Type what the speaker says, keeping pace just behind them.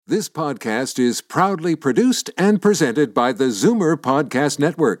This podcast is proudly produced and presented by the Zoomer Podcast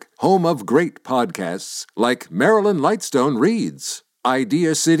Network, home of great podcasts like Marilyn Lightstone Reads,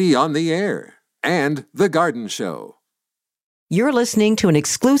 Idea City on the Air, and The Garden Show. You're listening to an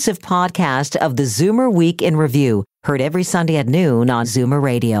exclusive podcast of the Zoomer Week in Review, heard every Sunday at noon on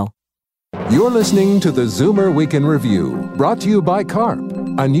Zoomerradio. You're listening to the Zoomer Week in Review, brought to you by CARP,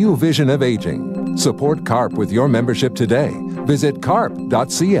 a new vision of aging. Support CARP with your membership today. Visit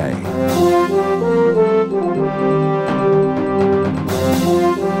carp.ca.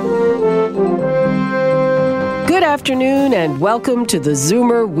 Good afternoon and welcome to the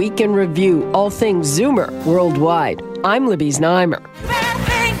Zoomer Week in Review, all things Zoomer worldwide. I'm Libby Znaimer.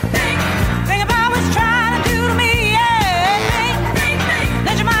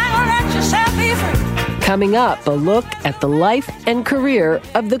 Coming up, a look at the life and career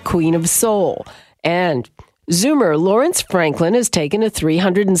of the Queen of Soul. And Zoomer Lawrence Franklin has taken a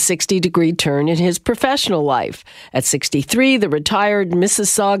 360-degree turn in his professional life. At 63, the retired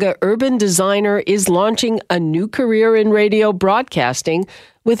Mississauga urban designer is launching a new career in radio broadcasting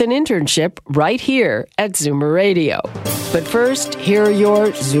with an internship right here at Zoomerradio. But first, here are your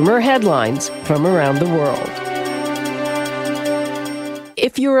Zoomer headlines from around the world.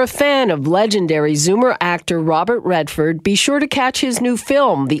 If you're a fan of legendary Zoomer actor Robert Redford, be sure to catch his new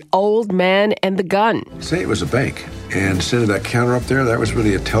film, The Old Man and the Gun. Say it was a bank, and instead of that counter up there, that was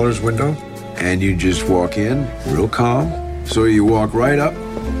really a teller's window, and you just walk in, real calm. So you walk right up,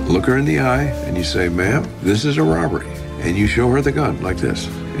 look her in the eye, and you say, "Ma'am, this is a robbery." And you show her the gun like this,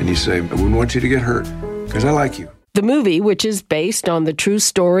 and you say, "I wouldn't want you to get hurt, because I like you." The movie, which is based on the true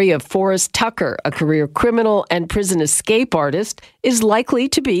story of Forrest Tucker, a career criminal and prison escape artist, is likely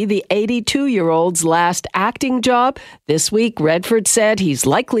to be the 82-year-old's last acting job. This week, Redford said he's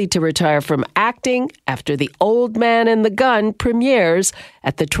likely to retire from acting after The Old Man and the Gun premieres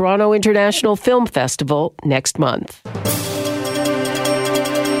at the Toronto International Film Festival next month.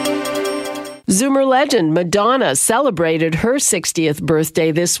 Zoomer legend Madonna celebrated her 60th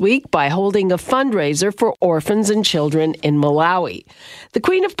birthday this week by holding a fundraiser for orphans and children in Malawi. The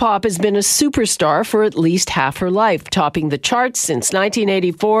Queen of Pop has been a superstar for at least half her life, topping the charts since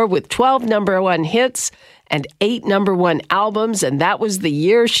 1984 with 12 number one hits and 8 number one albums, and that was the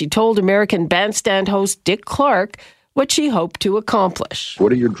year she told American Bandstand host Dick Clark what she hoped to accomplish.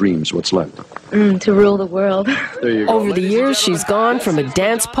 What are your dreams? What's left? To rule the world. There you go. Over the years, she's gone from a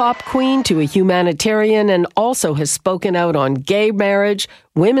dance pop queen to a humanitarian and also has spoken out on gay marriage,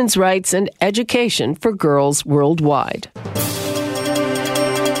 women's rights, and education for girls worldwide.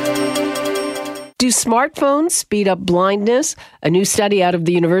 Do smartphones speed up blindness? A new study out of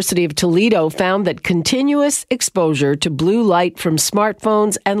the University of Toledo found that continuous exposure to blue light from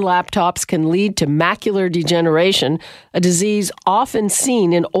smartphones and laptops can lead to macular degeneration, a disease often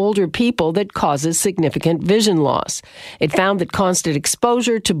seen in older people that causes significant vision loss. It found that constant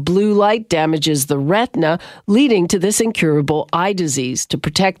exposure to blue light damages the retina, leading to this incurable eye disease. To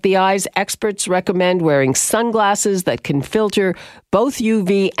protect the eyes, experts recommend wearing sunglasses that can filter both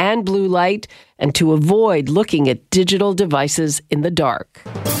UV and blue light, and to avoid looking at digital devices in the dark.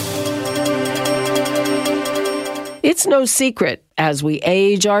 It's no secret, as we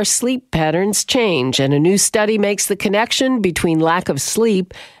age, our sleep patterns change, and a new study makes the connection between lack of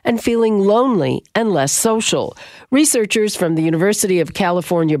sleep and feeling lonely and less social. Researchers from the University of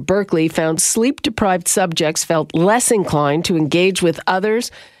California, Berkeley found sleep-deprived subjects felt less inclined to engage with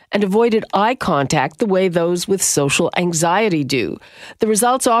others and avoided eye contact the way those with social anxiety do. The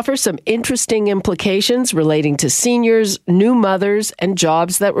results offer some interesting implications relating to seniors, new mothers, and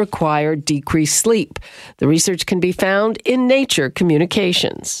jobs that require decreased sleep. The research can be found in Nature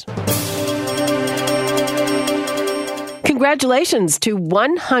Communications. Congratulations to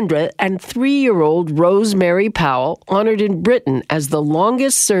 103-year-old Rosemary Powell, honored in Britain as the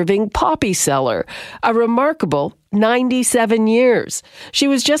longest-serving poppy seller, a remarkable 97 years. She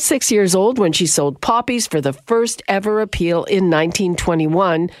was just 6 years old when she sold poppies for the first ever appeal in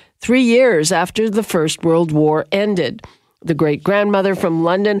 1921, 3 years after the First World War ended. The great-grandmother from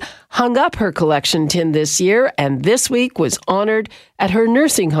London hung up her collection tin this year and this week was honored at her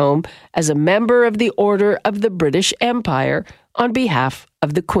nursing home as a member of the Order of the British Empire on behalf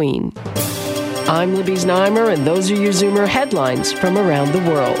of the Queen. I'm Libby Znaimer, and those are your Zoomer headlines from around the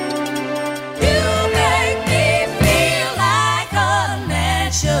world. You make me feel like a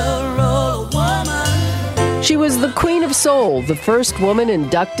natural woman. She was the Queen of Soul, the first woman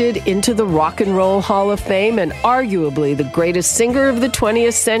inducted into the Rock and Roll Hall of Fame and arguably the greatest singer of the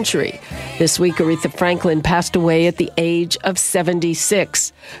 20th century. This week, Aretha Franklin passed away at the age of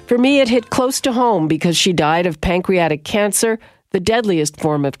 76. For me, it hit close to home because she died of pancreatic cancer the deadliest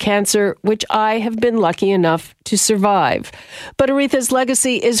form of cancer, which I have been lucky enough to survive. But Aretha's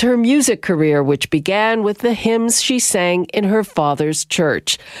legacy is her music career, which began with the hymns she sang in her father's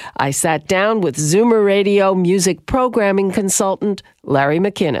church. I sat down with Zoomerradio music programming consultant Larry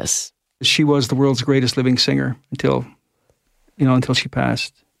MacInnes. She was the world's greatest living singer until she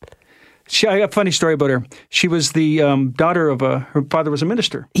passed. I got a funny story about her. She was the daughter of her father was a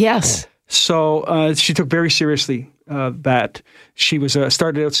minister. Yes. So she took very seriously that. She was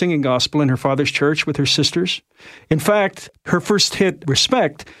started out singing gospel in her father's church with her sisters. In fact, her first hit,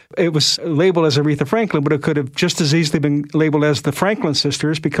 Respect, it was labeled as Aretha Franklin, but it could have just as easily been labeled as the Franklin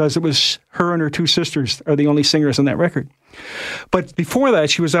Sisters because it was her and her two sisters are the only singers on that record. But before that,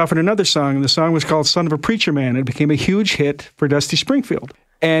 she was offered another song, and the song was called Son of a Preacher Man. It became a huge hit for Dusty Springfield.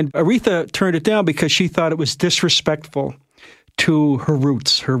 And Aretha turned it down because she thought it was disrespectful to her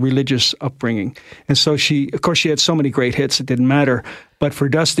roots, her religious upbringing. And so she had so many great hits, it didn't matter. But for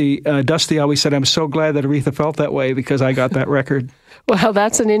Dusty always said, I'm so glad that Aretha felt that way because I got that record. Well,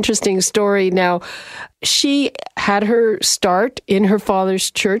 that's an interesting story. Now, she had her start in her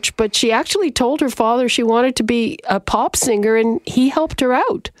father's church, but she actually told her father she wanted to be a pop singer, and he helped her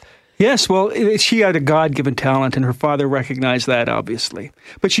out. Yes, well, she had a God-given talent, and her father recognized that, obviously.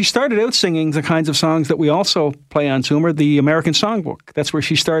 But she started out singing the kinds of songs that we also play on Zoomer, the American Songbook. That's where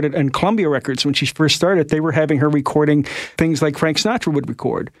she started. And Columbia Records, when she first started, they were having her recording things like Frank Sinatra would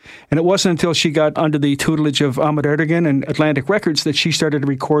record. And it wasn't until she got under the tutelage of Ahmet Ertegun and Atlantic Records that she started to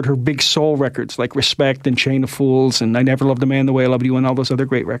record her big soul records like Respect and Chain of Fools and I Never Loved a Man the Way I Loved You and all those other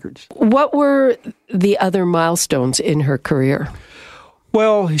great records. What were the other milestones in her career?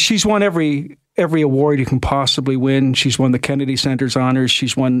 Well, she's won every award you can possibly win. She's won the Kennedy Center's honors.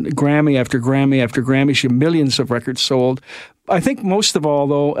 She's won Grammy after Grammy after Grammy. She had millions of records sold. I think most of all,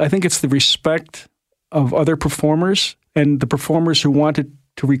 though, I think it's the respect of other performers and the performers who wanted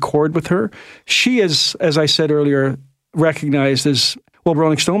to record with her. She is, as I said earlier, recognized as, well,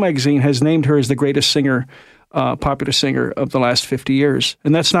 Rolling Stone magazine has named her as the greatest singer, popular singer of the last 50 years.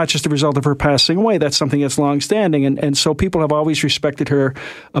 And that's not just a result of her passing away. That's something that's longstanding. And so people have always respected her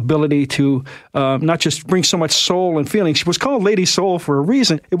ability to not just bring so much soul and feeling. She was called Lady Soul for a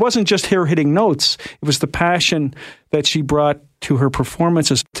reason. It wasn't just her hitting notes. It was the passion that she brought to her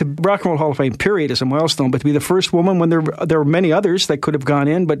performances. To Rock and Roll Hall of Fame, period, is a milestone, but to be the first woman when there were many others that could have gone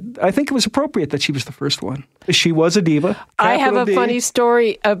in, but I think it was appropriate that she was the first one. She was a diva. I have a funny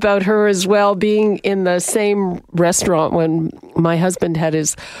story about her as well, being in the same restaurant when my husband had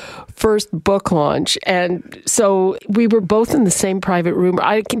his first book launch. And so we were both in the same private room.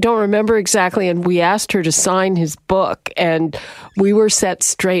 I don't remember exactly. And we asked her to sign his book. And we were set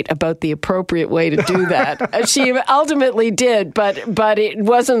straight about the appropriate way to do that. She ultimately did. But it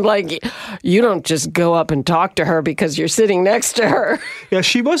wasn't like you don't just go up and talk to her because you're sitting next to her. Yeah,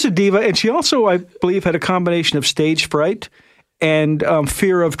 she was a diva. And she also, I believe, had a combination of stage fright and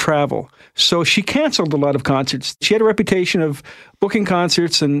fear of travel. So she canceled a lot of concerts. She had a reputation of booking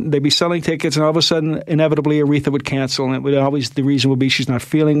concerts and they'd be selling tickets and all of a sudden, inevitably, Aretha would cancel. And it would always, the reason would be she's not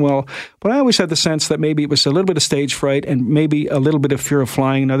feeling well. But I always had the sense that maybe it was a little bit of stage fright and maybe a little bit of fear of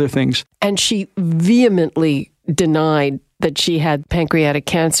flying and other things. And she vehemently denied that she had pancreatic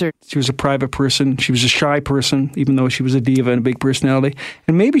cancer. She was a private person. She was a shy person, even though she was a diva and a big personality.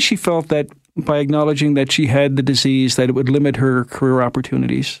 And maybe she felt that by acknowledging that she had the disease, that it would limit her career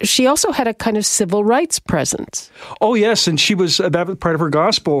opportunities. She also had a kind of civil rights presence. Oh, yes. And she was, that was part of her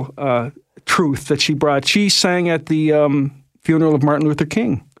gospel truth that she brought. She sang at the funeral of Martin Luther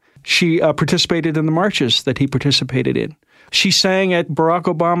King. She participated in the marches that he participated in. She sang at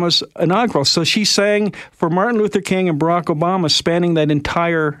Barack Obama's inaugural. So she sang for Martin Luther King and Barack Obama, spanning that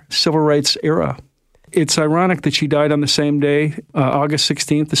entire civil rights era. It's ironic that she died on the same day, August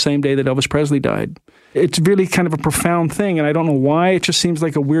 16th, the same day that Elvis Presley died. It's really kind of a profound thing, and I don't know why. It just seems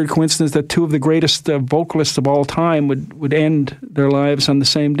like a weird coincidence that two of the greatest vocalists of all time would end their lives on the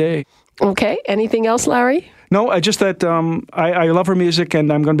same day. Okay. Anything else, Larry? No, just that I love her music,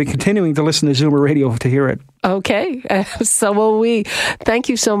 and I'm going to be continuing to listen to Zoomerradio to hear it. Okay. So will we. Thank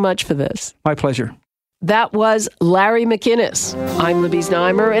you so much for this. My pleasure. That was Larry MacInnes. I'm Libby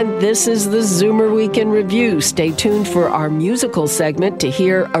Znaimer, and this is the Zoomer Week in Review. Stay tuned for our musical segment to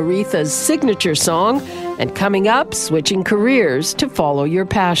hear Aretha's signature song, and coming up, switching careers to follow your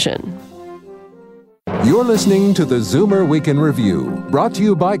passion. You're listening to the Zoomer Week in Review, brought to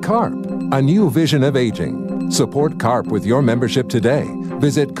you by CARP, a new vision of aging. Support CARP with your membership today.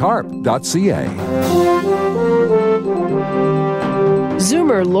 Visit carp.ca.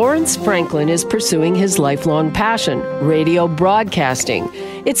 Zoomer Lawrence Franklin is pursuing his lifelong passion, radio broadcasting.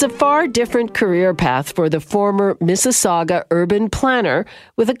 It's a far different career path for the former Mississauga urban planner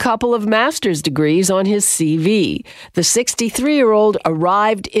with a couple of master's degrees on his CV. The 63-year-old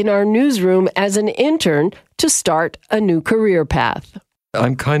arrived in our newsroom as an intern to start a new career path.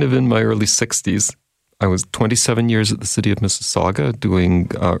 I'm kind of in my early 60s. I was 27 years at the city of Mississauga doing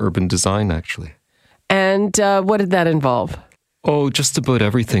urban design, actually. And what did that involve? Oh, just about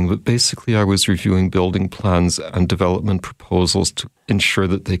everything. But basically, I was reviewing building plans and development proposals to ensure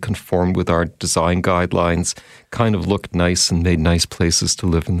that they conformed with our design guidelines, kind of looked nice and made nice places to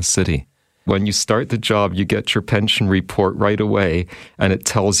live in the city. When you start the job, you get your pension report right away, and it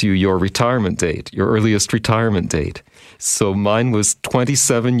tells you your retirement date, your earliest retirement date. So mine was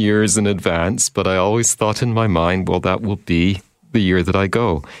 27 years in advance, but I always thought in my mind, well, that will be the year that I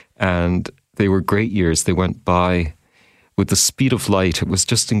go. And they were great years. They went by with the speed of light. It was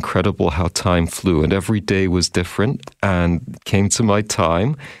just incredible how time flew, and every day was different. And came to my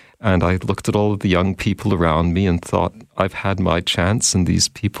time, and I looked at all of the young people around me and thought, I've had my chance, and these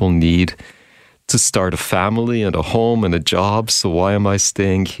people need to start a family and a home and a job. So why am I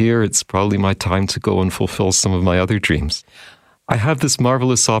staying here? It's probably my time to go and fulfill some of my other dreams. I had this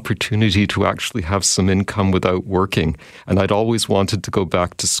marvelous opportunity to actually have some income without working, and I'd always wanted to go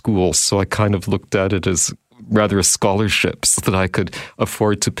back to school. So I kind of looked at it as rather a scholarship so that I could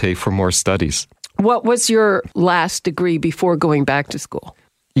afford to pay for more studies. What was your last degree before going back to school?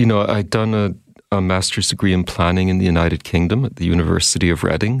 You know, I'd done a master's degree in planning in the United Kingdom at the University of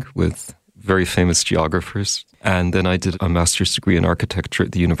Reading with very famous geographers. And then I did a master's degree in architecture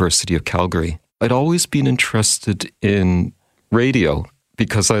at the University of Calgary. I'd always been interested in radio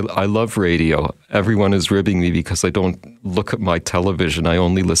because I love radio. Everyone is ribbing me because I don't look at my television. I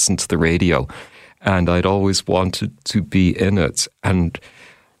only listen to the radio. And I'd always wanted to be in it. And I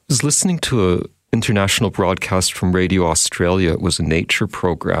was listening to an international broadcast from Radio Australia. It was a nature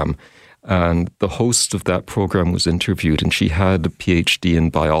program. And the host of that program was interviewed, and she had a PhD in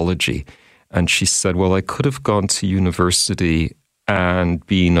biology. And she said, well, I could have gone to university and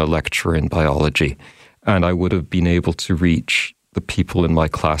been a lecturer in biology, and I would have been able to reach the people in my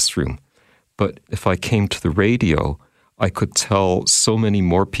classroom. But if I came to the radio, I could tell so many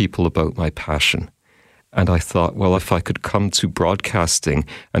more people about my passion. And I thought, well, if I could come to broadcasting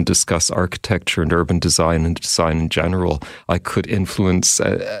and discuss architecture and urban design and design in general, I could influence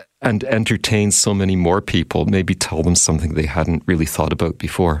and entertain so many more people, maybe tell them something they hadn't really thought about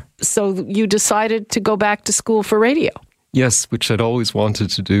before. So you decided to go back to school for radio? Yes, which I'd always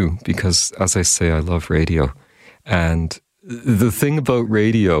wanted to do because, as I say, I love radio. And the thing about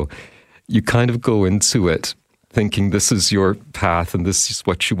radio, you kind of go into it thinking this is your path and this is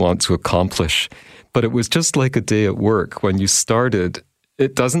what you want to accomplish. But it was just like a day at work. When you started,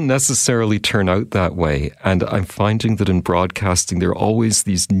 it doesn't necessarily turn out that way. And I'm finding that in broadcasting, there are always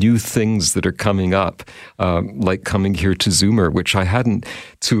these new things that are coming up, like coming here to Zoomer, which I hadn't,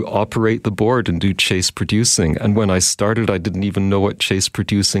 to operate the board and do chase producing. And when I started, I didn't even know what chase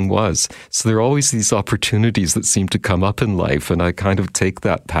producing was. So there are always these opportunities that seem to come up in life. And I kind of take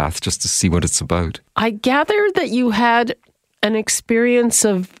that path just to see what it's about. I gather that you had an experience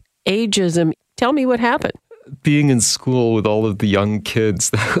of ageism. Tell me what happened. Being in school with all of the young kids,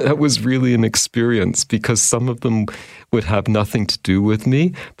 that was really an experience because some of them would have nothing to do with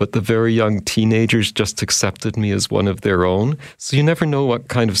me, but the very young teenagers just accepted me as one of their own. So you never know what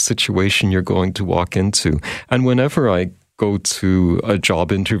kind of situation you're going to walk into. And whenever I go to a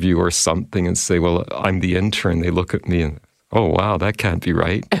job interview or something and say, well, I'm the intern, they look at me and, oh, wow, that can't be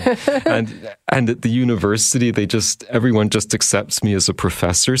right. and at the university, everyone just accepts me as a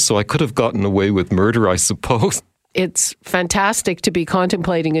professor. So I could have gotten away with murder, I suppose. It's fantastic to be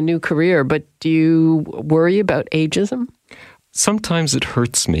contemplating a new career, but do you worry about ageism? Sometimes it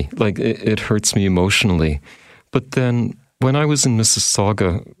hurts me, like it hurts me emotionally. But then when I was in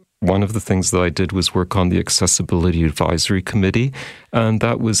Mississauga, one of the things that I did was work on the Accessibility Advisory Committee, and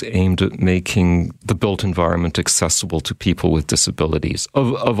that was aimed at making the built environment accessible to people with disabilities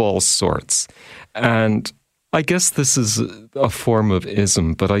of all sorts. And I guess this is a form of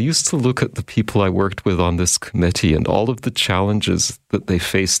ism, but I used to look at the people I worked with on this committee and all of the challenges that they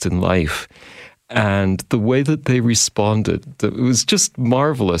faced in life. And the way that they responded, it was just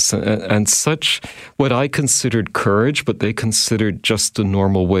marvelous and such what I considered courage, but they considered just a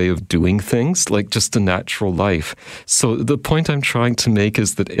normal way of doing things, like just a natural life. So the point I'm trying to make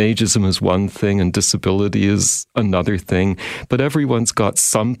is that ageism is one thing and disability is another thing, but everyone's got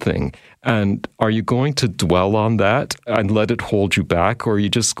something. And are you going to dwell on that and let it hold you back? Or are you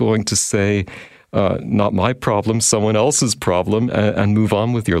just going to say, not my problem, someone else's problem, and move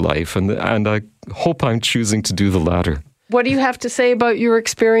on with your life. And I hope I'm choosing to do the latter. What do you have to say about your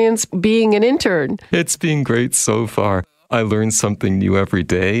experience being an intern? It's been great so far. I learn something new every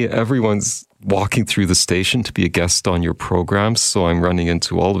day. Everyone's walking through the station to be a guest on your program, so I'm running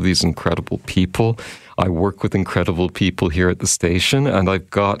into all of these incredible people. I work with incredible people here at the station, and I've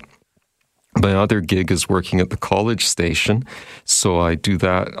got my other gig is working at the college station. So I do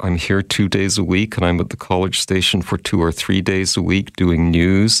that. I'm here 2 days a week, and I'm at the college station for 2 or 3 days a week doing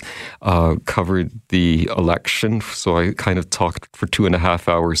news, covered the election. So I kind of talked for 2.5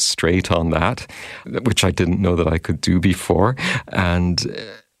 hours straight on that, which I didn't know that I could do before. And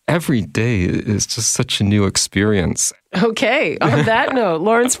every day is just such a new experience. Okay. On that note,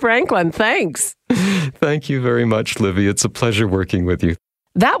 Lawrence Franklin, thanks. Thank you very much, Libby. It's a pleasure working with you.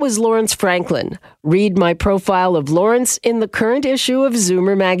 That was Lawrence Franklin. Read my profile of Lawrence in the current issue of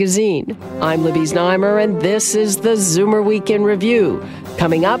Zoomer magazine. I'm Libby Znaimer, and this is the Zoomer Week in Review.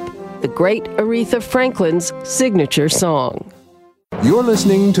 Coming up, the great Aretha Franklin's signature song. You're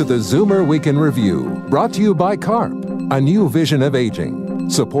listening to the Zoomer Week in Review, brought to you by CARP, a new vision of aging.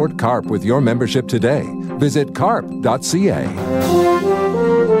 Support CARP with your membership today. Visit carp.ca.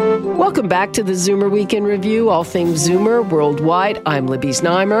 Welcome back to the Zoomer Week in Review, all things Zoomer worldwide. I'm Libby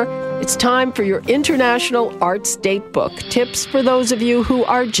Znaimer. It's time for your International Arts Datebook, tips for those of you who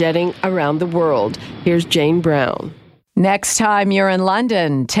are jetting around the world. Here's Jane Brown. Next time you're in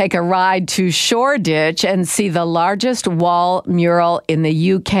London, take a ride to Shoreditch and see the largest wall mural in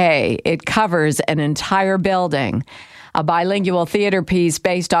the UK. It covers an entire building. A bilingual theatre piece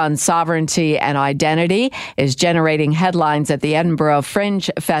based on sovereignty and identity is generating headlines at the Edinburgh Fringe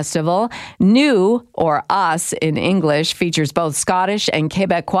Festival. New, or Us in English, features both Scottish and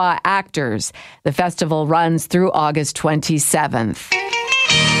Quebecois actors. The festival runs through August 27th.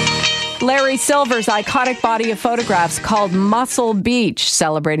 Larry Silver's iconic body of photographs called Muscle Beach,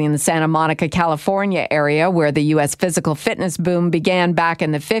 celebrating the Santa Monica, California area where the U.S. physical fitness boom began back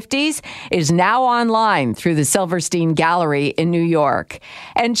in the 50s, is now online through the Silverstein Gallery in New York.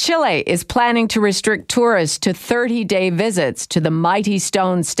 And Chile is planning to restrict tourists to 30-day visits to the mighty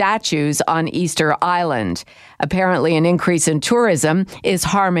stone statues on Easter Island. Apparently, an increase in tourism is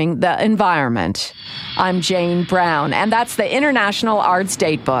harming the environment. I'm Jane Brown, and that's the International Arts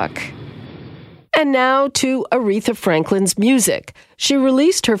Datebook. And now to Aretha Franklin's music. She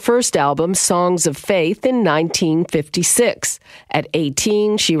released her first album, Songs of Faith, in 1956. At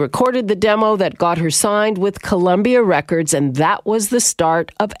 18, she recorded the demo that got her signed with Columbia Records, and that was the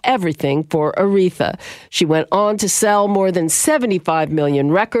start of everything for Aretha. She went on to sell more than 75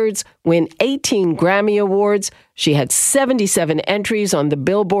 million records, win 18 Grammy Awards. She had 77 entries on the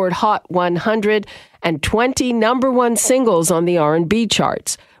Billboard Hot 100 and 20 #1 singles on the R&B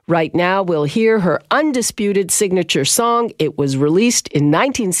charts. Right now, we'll hear her undisputed signature song. It was released in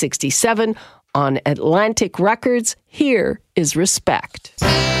 1967 on Atlantic Records. Here is Respect.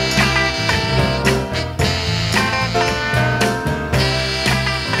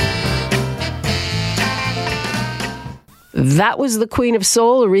 That was the Queen of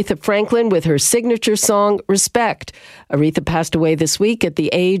Soul, Aretha Franklin, with her signature song, Respect. Aretha passed away this week at the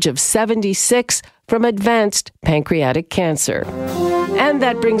age of 76 from advanced pancreatic cancer. And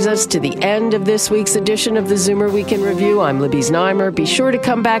that brings us to the end of this week's edition of the Zoomer Week in Review. I'm Libby Znaimer. Be sure to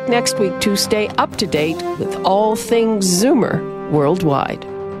come back next week to stay up to date with all things Zoomer worldwide.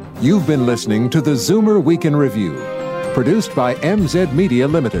 You've been listening to the Zoomer Week in Review, produced by MZ Media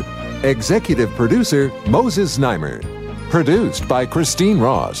Limited. Executive producer, Moses Znaimer. Produced by Christine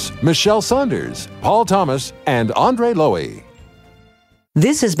Ross, Michelle Saunders, Paul Thomas, and Andre Lowy.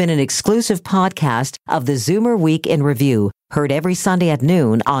 This has been an exclusive podcast of the Zoomer Week in Review, heard every Sunday at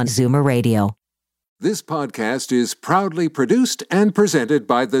noon on Zoomerradio. This podcast is proudly produced and presented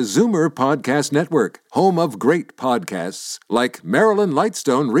by the Zoomer Podcast Network, home of great podcasts like Marilyn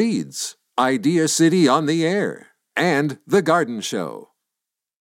Lightstone Reads, Idea City on the Air, and The Garden Show.